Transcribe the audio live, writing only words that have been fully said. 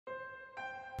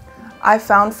I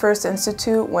found F.I.R.S.T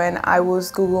Institute when I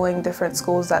was Googling different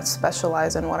schools that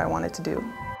specialize in what I wanted to do.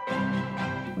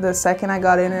 The second I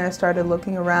got in and I started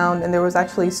looking around, and there was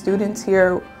actually students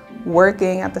here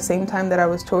working at the same time that I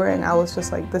was touring, I was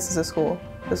just like, this is a school.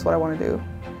 This is what I want to do.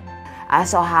 I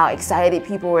saw how excited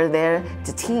people were there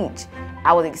to teach.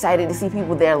 I was excited to see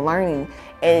people there learning,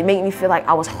 and it made me feel like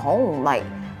I was home, like,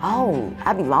 oh,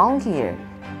 I belong here.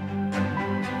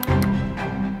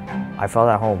 I felt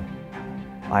at home.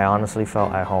 I honestly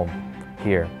felt at home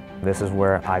here. This is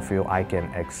where I feel I can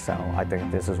excel. I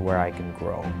think this is where I can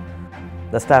grow.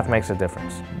 The staff makes a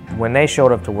difference. When they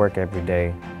showed up to work every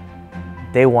day,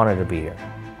 they wanted to be here.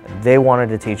 They wanted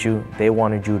to teach you. They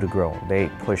wanted you to grow. They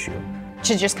push you.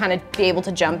 To just kind of be able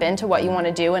to jump into what you want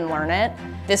to do and learn it.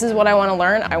 This is what I want to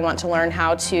learn. I want to learn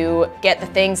how to get the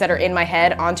things that are in my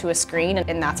head onto a screen,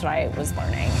 and that's what I was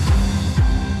learning.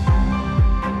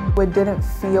 It didn't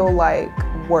feel like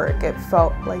work. It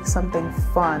felt like something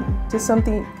fun. Just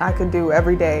something I could do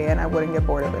every day and I wouldn't get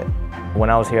bored of it. When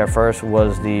I was here at F.I.R.S.T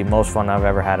was the most fun I've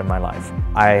ever had in my life.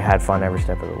 I had fun every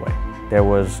step of the way. There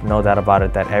was no doubt about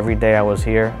it that every day I was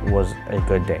here was a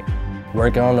good day.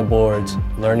 Working on the boards,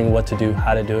 learning what to do,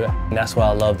 how to do it, and that's what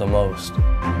I love the most.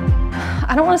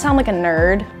 I don't want to sound like a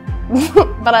nerd,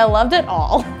 but I loved it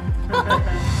all.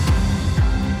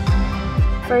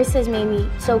 F.I.R.S.T has made me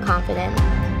so confident.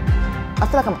 I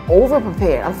feel like I'm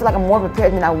over-prepared. I feel like I'm more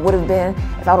prepared than I would have been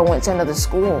if I would have went to another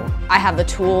school. I have the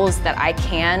tools that I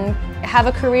can have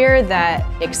a career that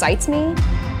excites me.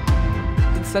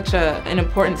 It's such an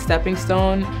important stepping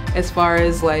stone as far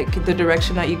as like the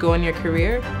direction that you go in your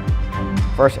career.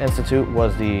 F.I.R.S.T Institute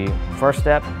was the first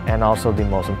step and also the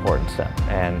most important step.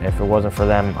 And if it wasn't for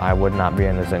them, I would not be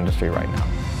in this industry right now.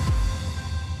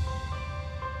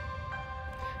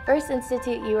 F.I.R.S.T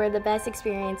Institute, you are the best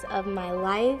experience of my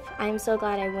life. I'm so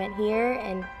glad I went here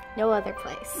and no other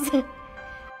place.